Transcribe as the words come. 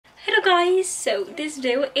guys, so this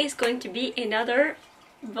video is going to be another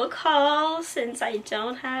book haul since I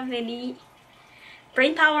don't have any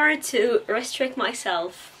brain power to restrict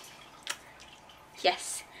myself.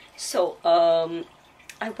 Yes, so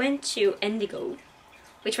I went to Indigo,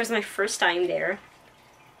 which was my first time there.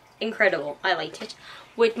 Incredible, I liked it,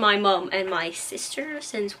 with my mom and my sister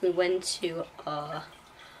since we went to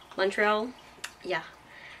Montreal. Yeah,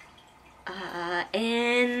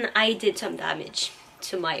 and I did some damage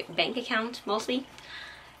to my bank account mostly,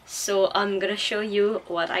 so I'm gonna show you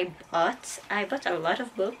what I bought. I bought a lot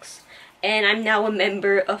of books, and I'm now a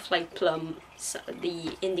member of like Plum, so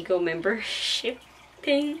the Indigo membership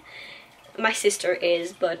thing. My sister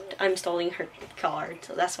is, but I'm stalling her card,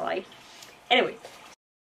 so that's why. Anyway,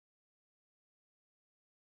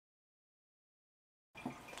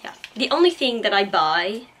 yeah, the only thing that I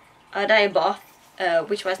bought,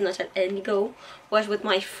 which was not at Indigo, was with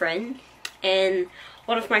my friend, and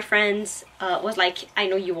one of my friends was like, I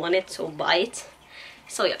know you want it, so buy it.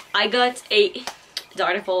 So yeah, I got a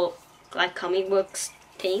Daredevil like comic books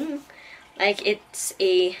thing. Like it's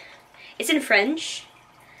in French,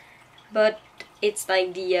 but it's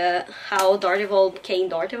like the how Daredevil became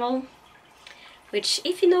Daredevil. Which,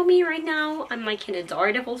 if you know me right now, I'm like in a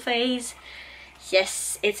Daredevil phase.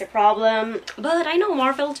 Yes, it's a problem, but I know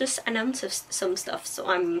Marvel just announced some stuff, so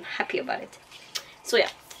I'm happy about it. So yeah,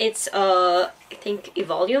 it's I think a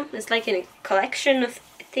volume. It's like a collection of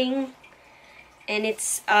thing, and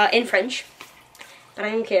it's in French, but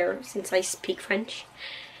I don't care since I speak French.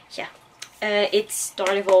 Yeah, it's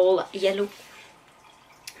Daredevil Yellow,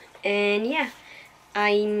 and yeah,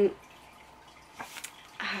 I'm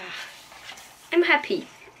happy.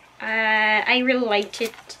 I really liked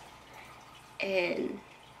it, and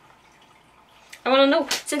I want to know,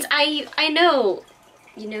 since I know,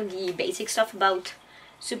 you know, the basic stuff about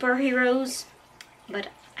superheroes, but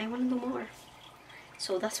I want to know more,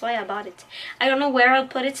 so that's why I bought it. I don't know where I'll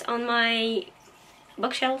put it on my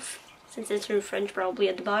bookshelf since it's in French, probably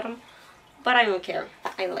at the bottom, but I don't care.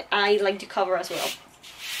 I like the cover as well.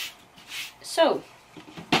 So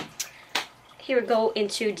here we go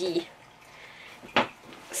into the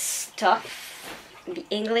stuff, the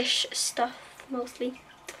English stuff mostly.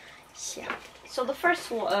 Yeah, so the first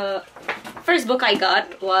book I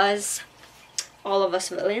got was All of Us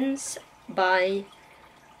Villains by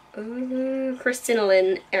Christina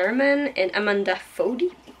Lynn Ehrman and Amanda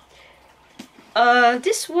Fody.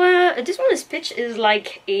 This one's pitch is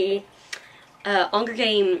like a Hunger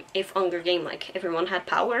Game, if Hunger Game like everyone had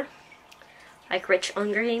power, like rich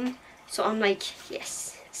Hunger Game. So I'm like,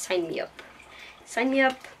 yes, sign me up, sign me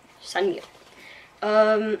up, sign me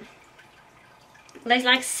up. There's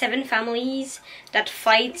like 7 families that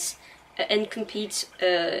fight and compete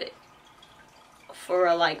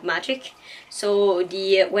for like magic. So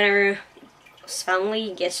the winner's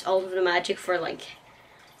family gets all of the magic for like,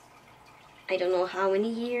 I don't know how many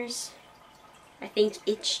years. I think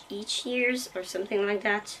each years or something like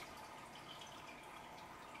that.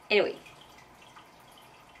 Anyway,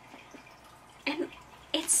 and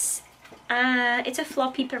it's a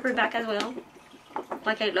floppy paperback as well.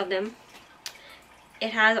 Like, I love them.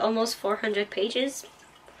 It has almost 400 pages.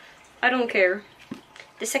 I don't care.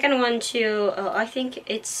 The second one too, I think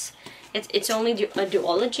it's only a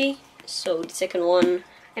duology. So the second one,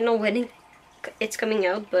 I don't know when it's coming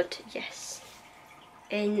out, but yes.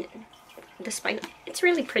 And the spine, it's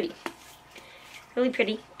really pretty. Really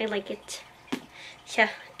pretty. I like it. Yeah,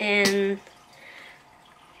 and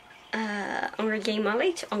Hunger Game, I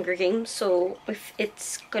liked Hunger Games, so if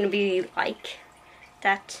it's gonna be like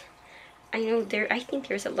that, I know I think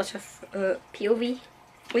there's a lot of POV,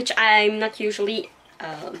 which I'm not usually,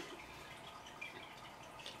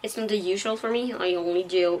 it's not the usual for me. I only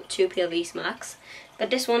do 2 POVs max, but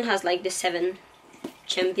this one has like the 7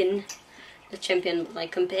 champion, the champion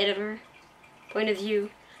like competitor point of view.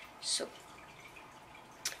 So,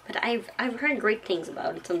 but I've heard great things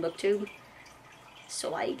about it on BookTube,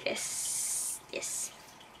 so I guess yes.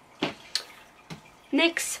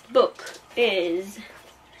 Next book is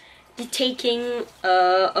The Taking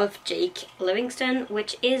of Jake Livingston,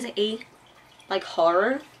 which is a like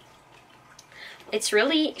horror. It's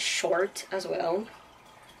really short as well.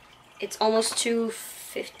 It's almost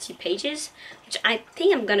 250 pages, which I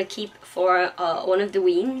think I'm gonna keep for one of the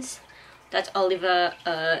weens that Olivia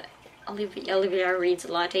reads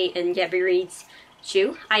a lot and Gabby reads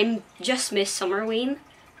too. I just missed summer ween.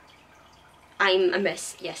 I'm a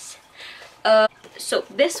mess, yes. So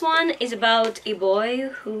this one is about a boy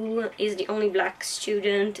who is the only black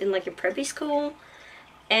student in like a preppy school,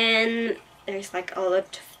 and there's like a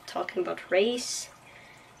lot of talking about race,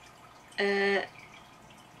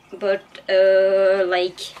 but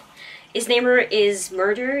like his neighbor is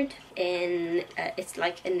murdered, and it's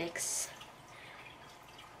like an ex.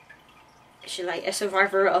 She's like a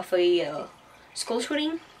survivor of a school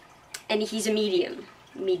shooting, and he's a medium.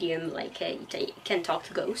 Like he can talk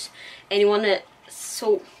to ghosts, and you wanna,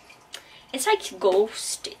 so it's like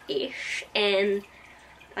ghost-ish and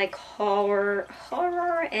like horror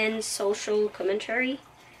and social commentary.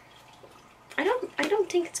 I don't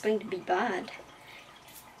think it's going to be bad.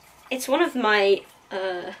 It's one of my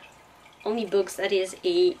only books that is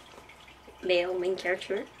a male main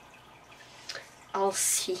character. I'll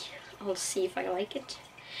see if I like it.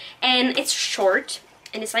 And it's short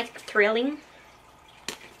and it's like thrilling.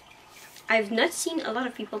 I've not seen a lot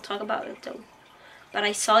of people talk about it though, but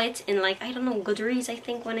I saw it in like, I don't know, Goodreads I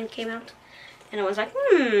think when it came out, and I was like,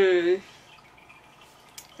 and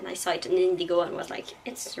I saw it in Indigo and was like,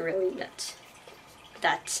 it's really not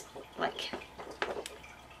that, like,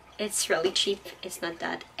 it's really cheap, it's not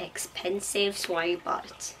that expensive, so I bought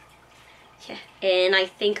it. Yeah, and I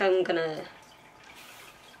think I'm gonna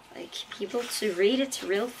like be able to read it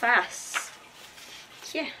real fast.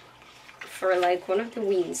 Yeah, for like one of the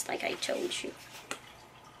wins, like I told you.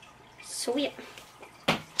 So yeah,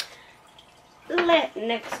 the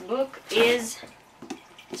next book is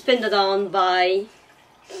Spin the Dawn by,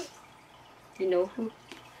 you know who,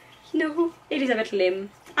 Elizabeth Lim.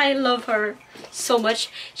 I love her so much.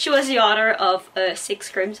 She was the author of 6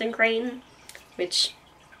 Crimson Crane, which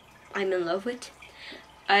I'm in love with.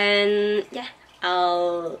 And yeah,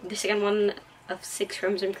 the second one of 6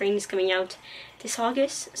 Crimson Crane is coming out this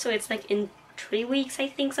August, so it's like in 3 weeks I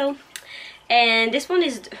think so. And this one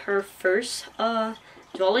is her first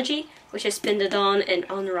duology, which is Spin the Dawn and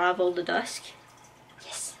Unravel the Dusk.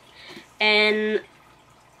 Yes, and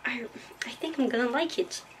I think I'm gonna like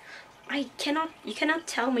it. You cannot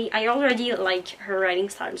tell me. I already like her writing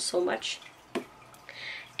style so much.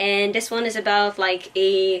 And this one is about like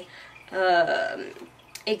a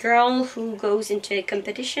girl who goes into a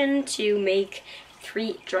competition to make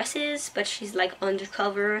 3 dresses, but she's like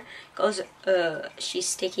undercover because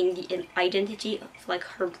she's taking the identity of like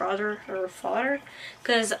her brother, her father,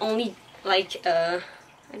 because only like I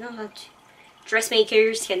know how to,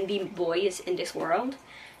 dressmakers can be boys in this world.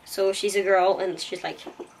 So she's a girl and she's like,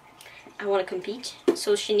 I want to compete,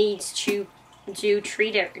 so she needs to do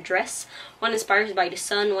 3 dresses, one inspired by the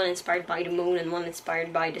sun, one inspired by the moon, and one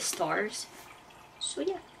inspired by the stars. So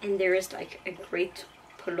yeah, and there is like a great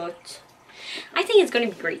plot. I think it's gonna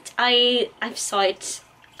be great. I saw it,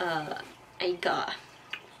 I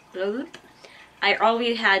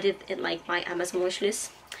already had it in like my Amazon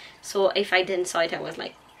wishlist, so if I didn't saw it, I was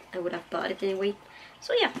like, I would have bought it anyway.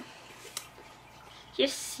 So yeah,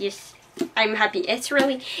 yes, I'm happy. It's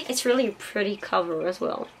really a pretty cover as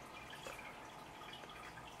well.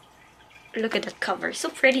 Look at that cover, so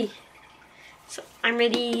pretty. So I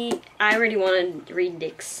really want to read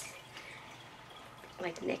Nyx,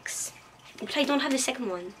 like Nyx, but I don't have the second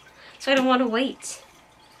one, so I don't want to wait.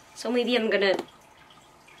 So maybe I'm gonna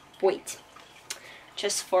wait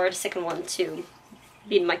just for the second one to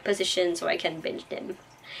be in my position so I can binge them.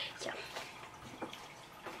 Yeah.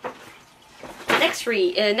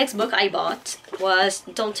 Next book I bought was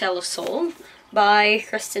Don't Tell a Soul by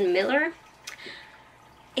Kristen Miller.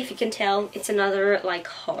 If you can tell, it's another like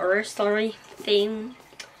horror story thing.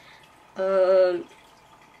 I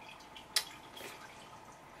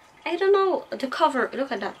don't know, the cover,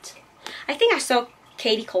 look at that. I think I saw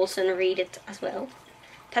Katie Colson read it as well.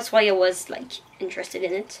 That's why I was like interested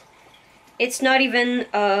in it. It's not even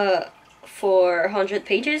for 100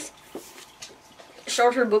 pages.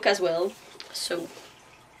 Shorter book as well. So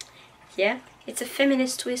yeah, it's a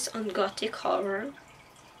feminist twist on gothic horror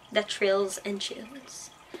that thrills and chills.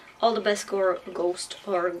 All the best ghost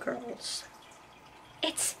horror girls.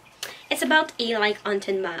 It's about a like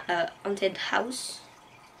haunted house,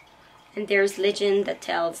 and there's legend that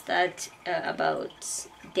tells that about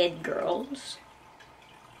dead girls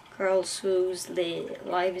whose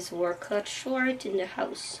lives were cut short in the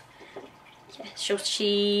house. Yeah, so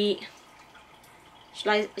she's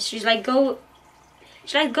like go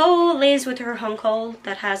lives with her uncle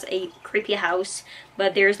that has a creepy house,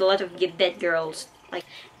 but there's a lot of dead girls, like,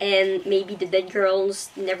 and maybe the dead girls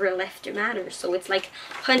never left the manor, so it's like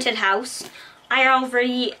haunted house. I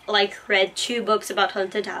already like read 2 books about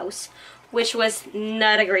haunted house, which was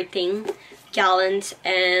not a great thing. Gallant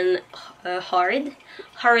and Horrid.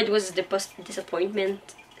 Horrid was the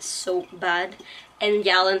disappointment, so bad, and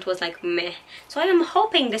Gallant was like meh. So I'm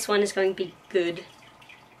hoping this one is going to be good,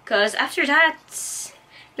 because after that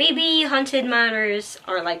maybe haunted manors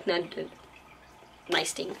are like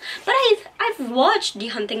nice thing. But I've watched The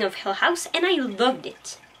Haunting of Hill House and I loved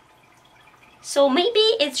it. So maybe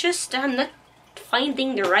it's just I'm not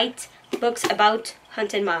finding the right books about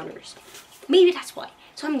haunted manors. Maybe that's why.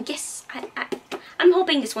 So I'm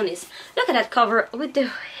hoping this one is. Look at that cover with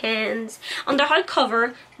the hands. On the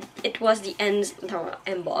hardcover, it was the ends that were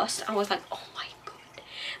embossed. I was like, oh my god.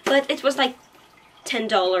 But it was like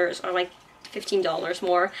 $10 or like $15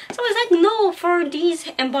 more. So I was like, no, for these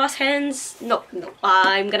embossed hands, no,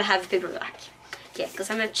 I'm gonna have paperback. Yeah, because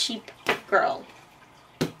I'm a cheap girl.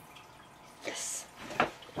 Yes.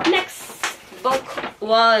 Next book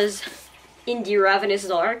was In the Ravenous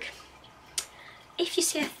Dark. If you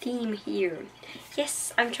see a theme here,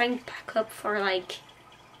 yes, I'm trying to pack up for like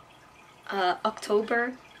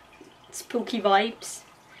October, spooky vibes.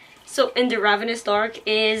 So In the Ravenous Dark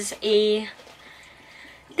is a,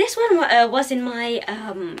 this one was in my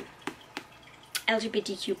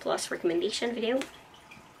LGBTQ plus recommendation video.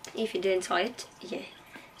 If you didn't saw it, yeah.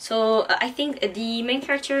 So I think the main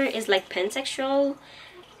character is like pansexual.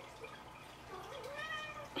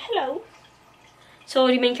 Hello. So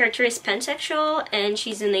the main character is pansexual and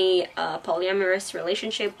she's in a polyamorous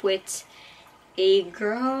relationship with a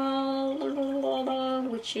girl,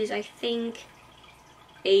 which is I think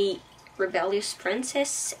a rebellious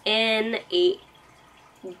princess, and a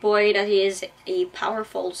boy that is a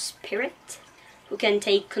powerful spirit who can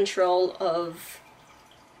take control of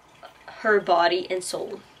her body and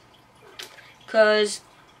soul. Because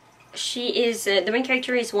she is, the main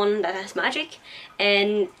character is one that has magic,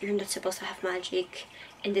 and you're not supposed to have magic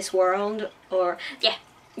in this world. Or, yeah,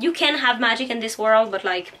 you can have magic in this world, but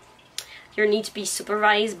like, you need to be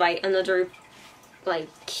supervised by another, like,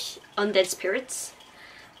 undead spirits,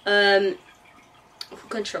 who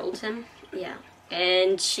controls them, yeah.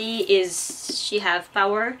 And she have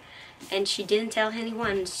power, and she didn't tell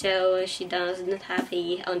anyone, so she does not have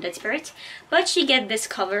a undead spirit, but she get this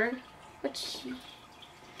cover,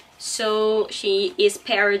 so she is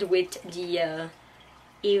paired with the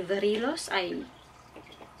Ivrilos,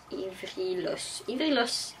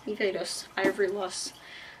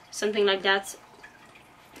 something like that,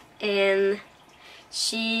 and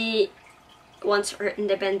she wants her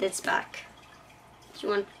independence back. You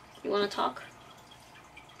want to talk?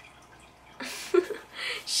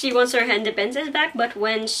 She wants her independence back, but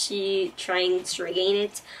when she trying to regain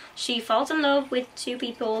it, she falls in love with two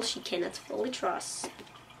people she cannot fully trust: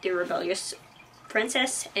 the rebellious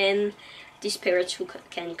princess and the spirits who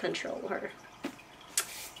can control her.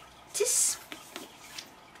 This,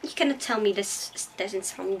 you cannot tell me this doesn't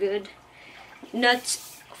sound good. Not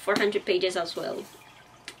 400 pages as well.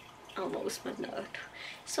 Almost, but not.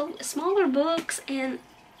 So smaller books, and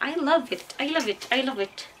I love it. I love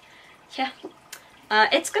it. Yeah.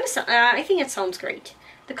 It's gonna. I think it sounds great.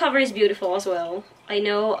 The cover is beautiful as well. I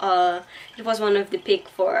know it was one of the pick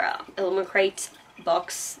for Element Crate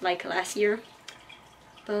box like last year,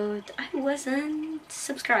 but I wasn't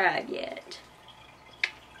subscribed yet.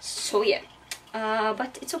 So yeah,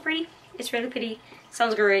 but it's so pretty. It's really pretty.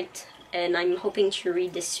 Sounds great, and I'm hoping to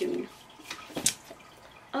read this soon.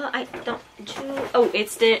 I don't do. Oh,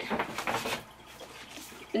 it's the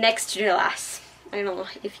next to the last. I don't know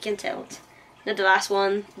if you can tell it. Not the last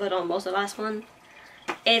one, but almost the last one.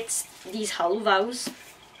 It's these Hollow Vows.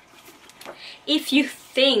 If you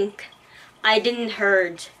think I didn't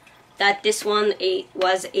heard that this one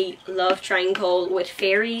was a love triangle with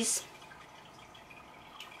fairies,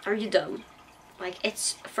 are you dumb? Like,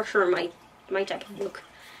 it's for sure my type of book.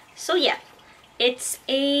 So yeah, it's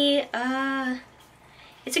a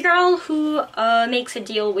girl who makes a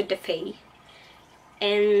deal with the Fae,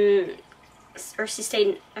 and her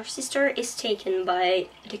sister is taken by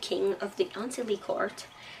the king of the Antilles court,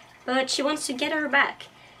 but she wants to get her back.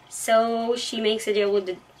 So she makes a deal with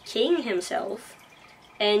the king himself,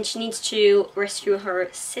 and she needs to rescue her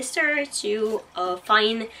sister to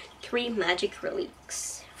find 3 magic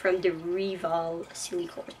relics from the rival Silly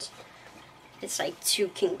court. It's like 2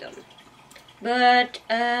 kingdoms. But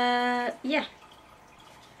yeah.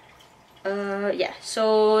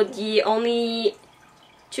 So the only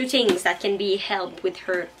 2 things that can be helped with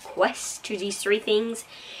her quest to these 3 things,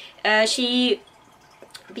 she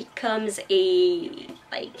becomes a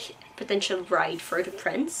potential bride for the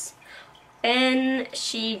prince, and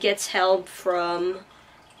she gets help from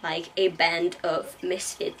like a band of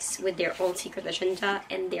misfits with their own secret agenda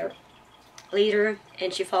and their leader,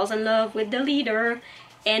 and she falls in love with the leader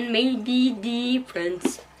and maybe the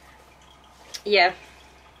prince. Yeah.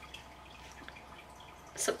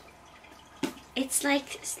 So it's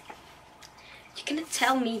like, you cannot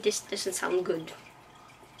tell me this doesn't sound good.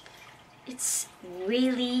 It's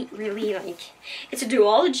really, really like, it's a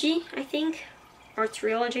duology, I think, or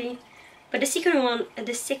trilogy. But the second one,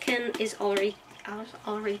 the second is already out,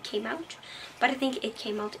 already came out. But I think it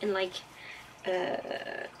came out in like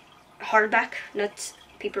hardback, not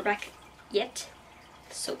paperback yet.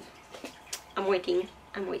 So I'm waiting.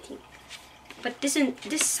 I'm waiting. But this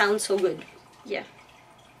sounds so good. Yeah.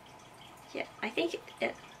 Yeah, I think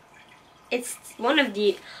it's one of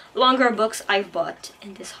the longer books I've bought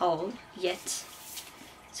in this haul yet.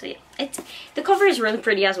 So yeah, the cover is really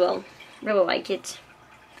pretty as well. Really like it.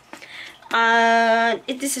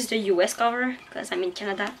 This is the US cover because I'm in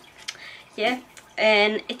Canada. Yeah,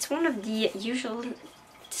 and it's one of the usual.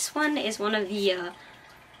 This one is one of the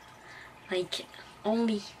like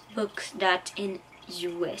only books that in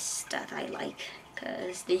US that I like,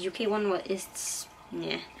 because the UK one is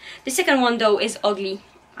yeah. The second one though is ugly.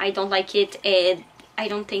 I don't like it, and I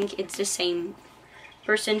don't think it's the same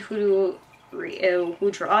person who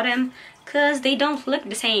draw them, because they don't look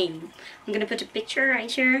the same. I'm gonna put a picture right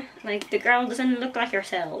here. Like, the girl doesn't look like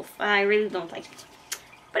herself. I really don't like it.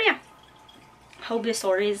 But yeah, hope the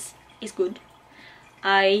story is good.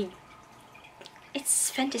 It's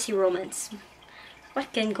fantasy romance.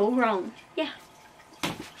 What can go wrong? Yeah.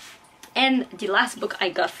 And the last book I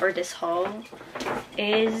got for this haul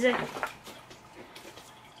is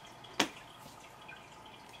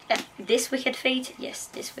This Wicked Fate. Yes,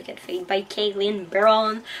 This Wicked Fate by Caitlin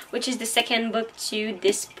Barron, which is the second book to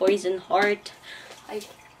This Poison Heart, I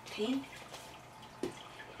think.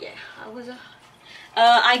 Yeah,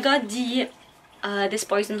 I got the This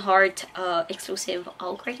Poison Heart exclusive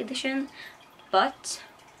All Great Edition, but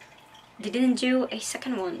they didn't do a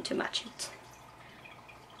second one to match it.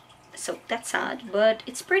 So that's sad, but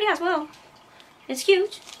it's pretty as well. It's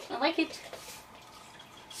cute. I like it.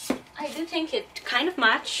 I do think it kind of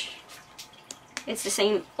match. It's the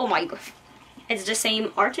same. Oh my god. It's the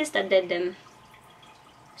same artist that did them.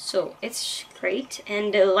 So it's great.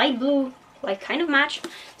 And the light blue like kind of match.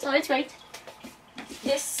 So it's great.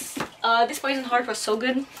 This Poison Heart was so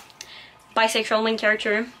good. Bisexual main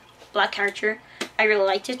character, black character. I really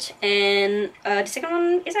liked it. And the second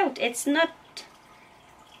one is out. It's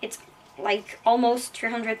like almost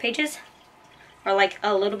 300 pages, or like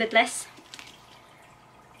a little bit less.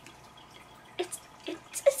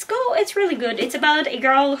 It's really good. It's about a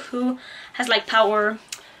girl who has like power,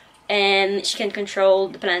 and she can control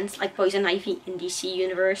the plants like poison ivy in DC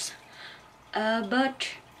universe. But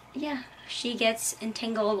yeah, she gets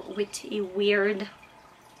entangled with a weird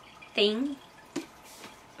thing,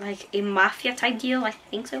 like a mafia type deal. I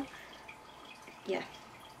think so. Yeah,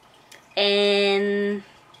 and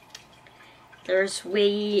there's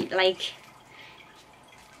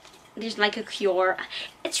there's like a cure.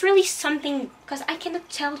 It's really something, because I cannot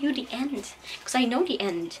tell you the end, because I know the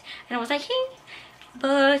end, and I was like, hey,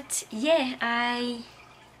 but yeah, I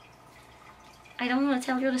don't want to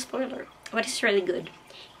tell you the spoiler, but it's really good,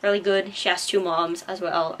 really good. She has 2 moms as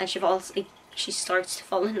well, and she starts to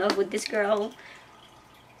fall in love with this girl,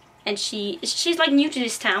 and she's like new to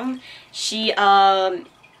this town. She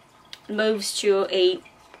moves to a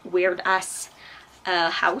weird ass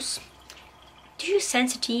house. Do you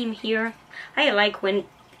sense a theme here? I like when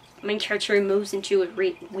main character moves into a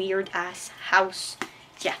weird ass house.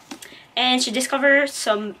 Yeah. And she discovers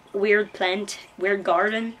some weird plant, weird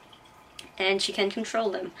garden, and she can control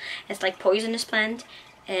them. It's like poisonous plant,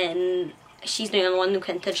 and she's the only one who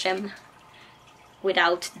can touch them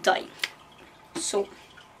without dying. So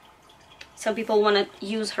some people want to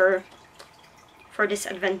use her for this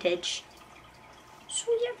advantage.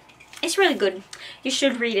 So yeah, it's really good. You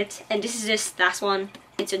should read it. And this is this last one.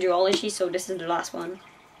 It's a duology, so this is the last one.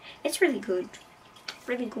 It's really good.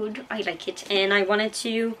 Really good. I like it. And I wanted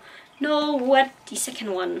to know what the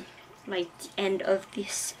second one, like the end of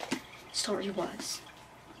this story was.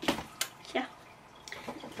 Yeah.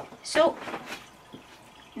 So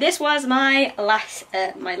this was my last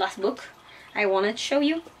book I wanted to show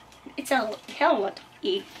you. It's a hell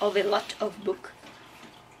of a lot of book.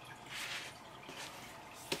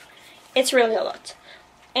 It's really a lot,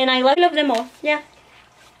 and I love them all. Yeah.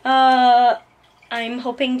 I'm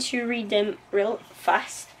hoping to read them real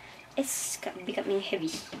fast. It's becoming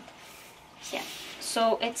heavy. Yeah.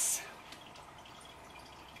 So it's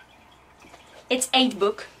 8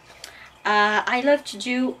 book. I love to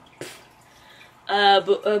do a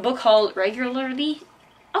book haul regularly.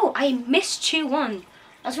 Oh, I missed one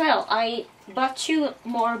as well. I bought 2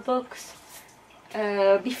 more books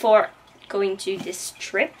before going to this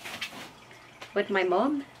trip with my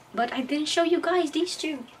mom, but I didn't show you guys these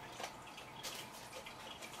 2.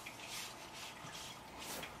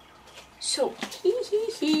 So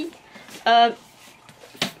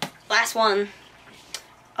Last one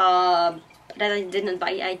that I didn't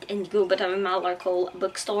buy at Indigo but at my local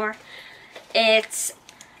bookstore. It's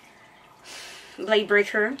Blade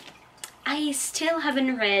Breaker. I still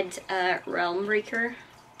haven't read Realm Breaker.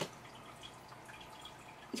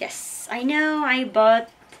 Yes, I know I bought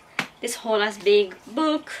this whole ass big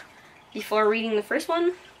book before reading the first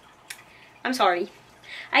one. I'm sorry.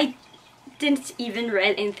 I didn't even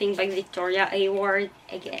read anything by Victoria Award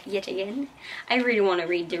yet again. I really want to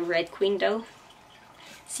read the Red Queen though.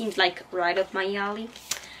 Seems like right up my alley.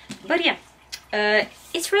 But yeah,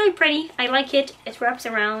 it's really pretty. I like it. It wraps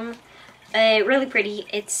around. Really pretty.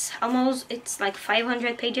 It's like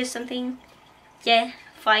 500 pages something. Yeah,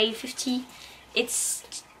 550.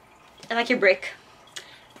 It's like a brick.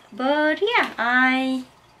 But yeah, I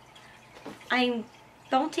think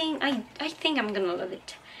I'm gonna love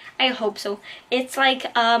it. I hope so. It's like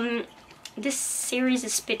this series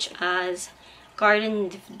is pitched as Guardian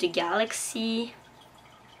of the Galaxy.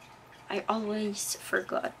 I always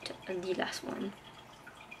forgot the last one.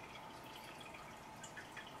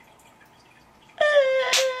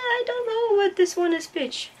 I don't know what this one is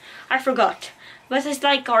pitched. I forgot. But it's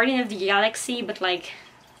like Guardian of the Galaxy, but like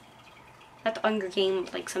not Hunger Game,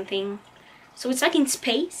 like something. So it's like in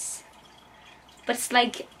space, but it's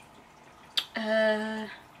like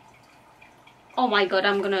oh my god,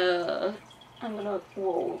 I'm gonna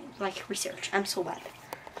whoa, like research. I'm so bad.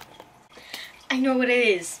 I know what it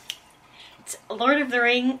is. It's Lord of the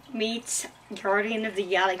Ring meets Guardian of the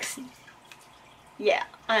Galaxy. Yeah,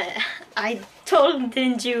 I totally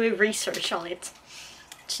didn't do research on it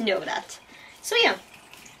to know that. So yeah,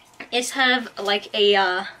 it's have like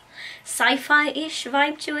a sci-fi-ish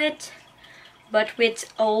vibe to it, but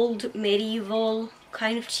with old medieval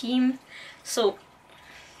kind of theme. So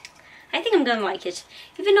I think I'm gonna like it.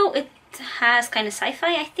 Even though it has kind of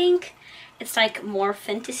sci-fi, I think it's like more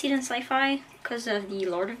fantasy than sci-fi because of the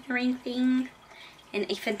Lord of the Ring thing and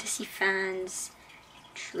a fantasy fan's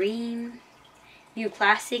dream. New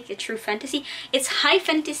classic, a true fantasy. It's high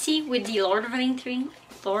fantasy with the Lord of the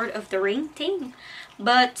Ring thing,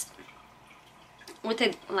 but with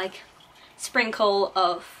a like sprinkle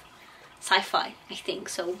of sci-fi, I think.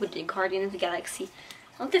 So with the Guardian of the Galaxy,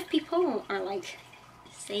 a lot of people are like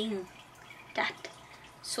saying that.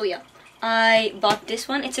 So yeah, I bought this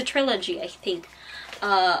one. It's a trilogy, I think.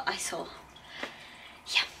 I saw.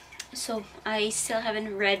 Yeah. So I still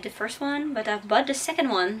haven't read the first one, but I've bought the second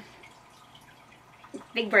one.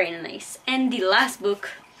 Big brain and nice. And the last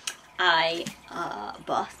book I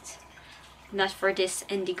bought, not for this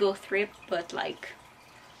Indigo trip, but like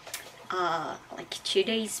 2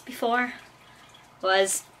 days before,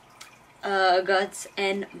 was Gods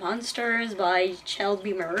and Monsters by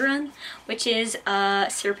Shelby Maruran, which is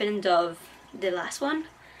Serpent and Dove, the last one.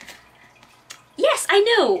 Yes, I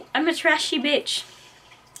know, I'm a trashy bitch.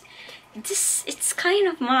 It's kind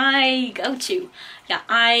of my go-to. Yeah,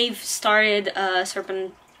 I've started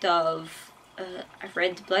Serpent Dove. I've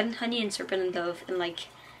read Blood and Honey and Serpent and Dove in like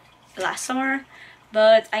last summer,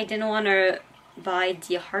 but I didn't want to buy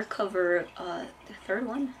the hardcover, the third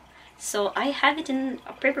one. So I have it in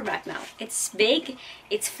a paperback now. It's big,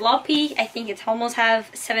 it's floppy. I think it almost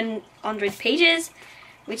have 700 pages,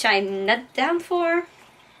 which I'm not down for.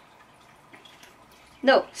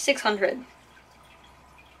 No, 600.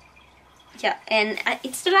 Yeah, and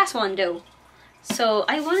it's the last one though, so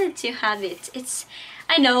I wanted to have it.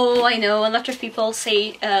 I know, a lot of people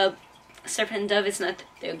say Serpent and Dove is not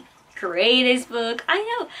the greatest book. I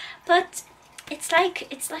know, but it's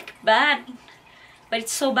like bad, but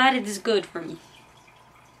it's so bad it is good for me.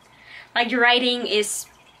 Like the writing is,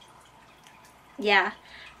 yeah,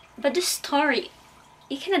 but the story,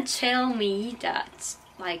 you cannot tell me that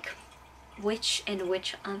like witch and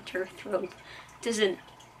witch hunter trope doesn't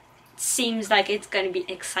seems like it's gonna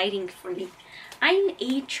be exciting for me. I'm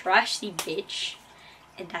a trashy bitch,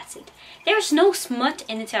 and that's it. There's no smut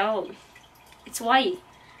in it at all. It's white,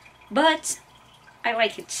 but I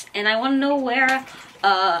like it, and I want to know where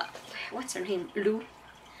what's her name, Lou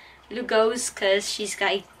goes, cause she's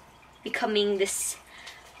like becoming this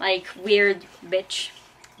like weird bitch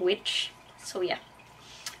witch. So yeah,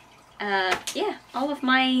 yeah, all of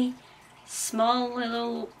my small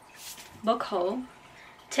little book haul.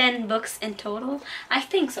 10 books in total. I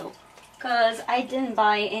think so, because I didn't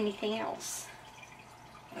buy anything else.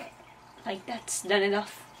 Like, that's done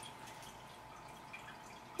enough.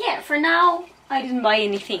 Yeah, for now, I didn't buy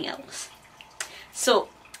anything else. So,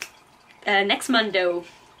 next month though,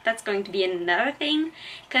 that's going to be another thing,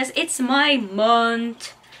 because it's my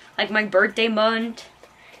month, like my birthday month.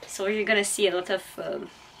 So you're gonna see a lot of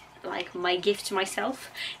like my gift to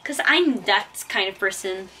myself, because I'm that kind of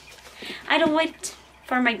person. I don't wait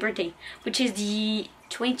for my birthday, which is the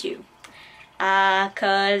 22nd,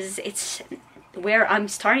 because it's where I'm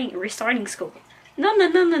restarting school. No,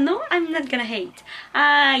 I'm not gonna hate.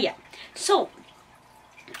 Yeah, so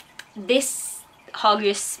this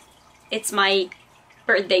August, it's my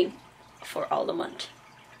birthday for all the month.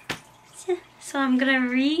 So I'm gonna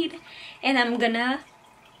read, and I'm gonna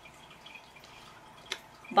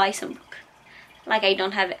buy some book. Like, I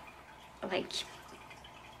don't have like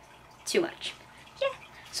too much. Yeah,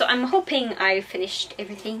 so I'm hoping I finished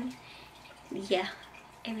everything. Yeah,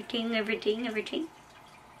 everything.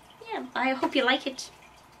 Yeah, I hope you like it.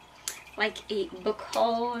 Like a book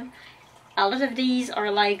haul. A lot of these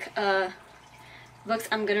are like books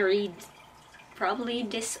I'm gonna read probably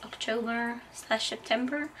this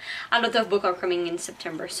October/September. A lot of books are coming in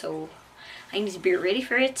September, so I need to be ready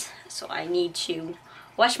for it. So I need to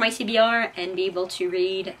watch my CBR and be able to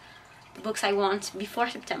read the books I want before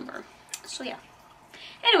September. So yeah.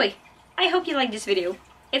 Anyway, I hope you liked this video.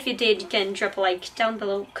 If you did, you can drop a like down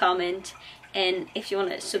below, comment, and if you want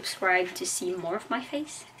to subscribe to see more of my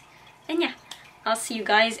face. And yeah, I'll see you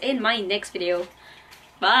guys in my next video.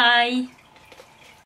 Bye!